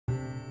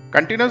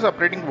Continuous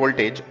operating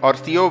voltage or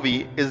COV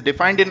is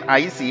defined in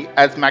IC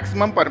as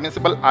maximum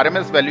permissible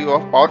RMS value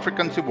of power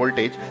frequency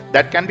voltage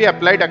that can be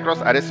applied across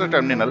arrestor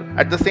terminal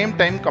at the same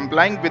time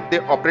complying with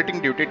the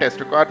operating duty test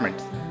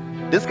requirements.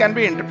 This can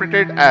be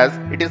interpreted as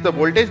it is the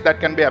voltage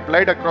that can be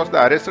applied across the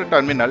arrestor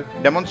terminal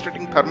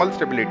demonstrating thermal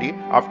stability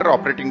after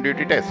operating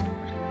duty test.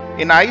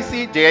 In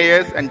IC,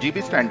 JIS and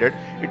GB standard,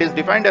 it is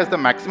defined as the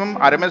maximum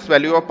RMS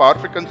value of power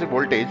frequency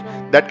voltage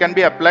that can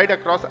be applied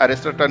across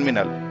arrestor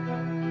terminal.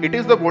 It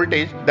is the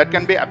voltage that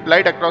can be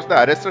applied across the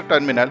arrestor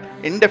terminal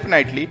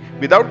indefinitely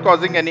without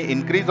causing any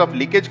increase of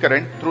leakage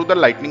current through the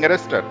lightning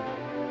arrestor.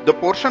 The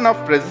portion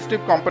of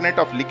resistive component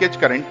of leakage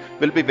current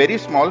will be very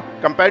small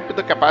compared to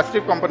the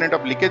capacitive component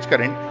of leakage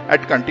current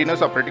at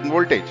continuous operating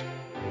voltage.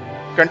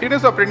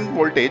 Continuous operating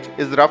voltage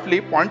is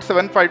roughly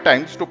 0.75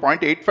 times to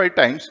 0.85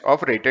 times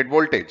of rated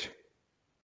voltage.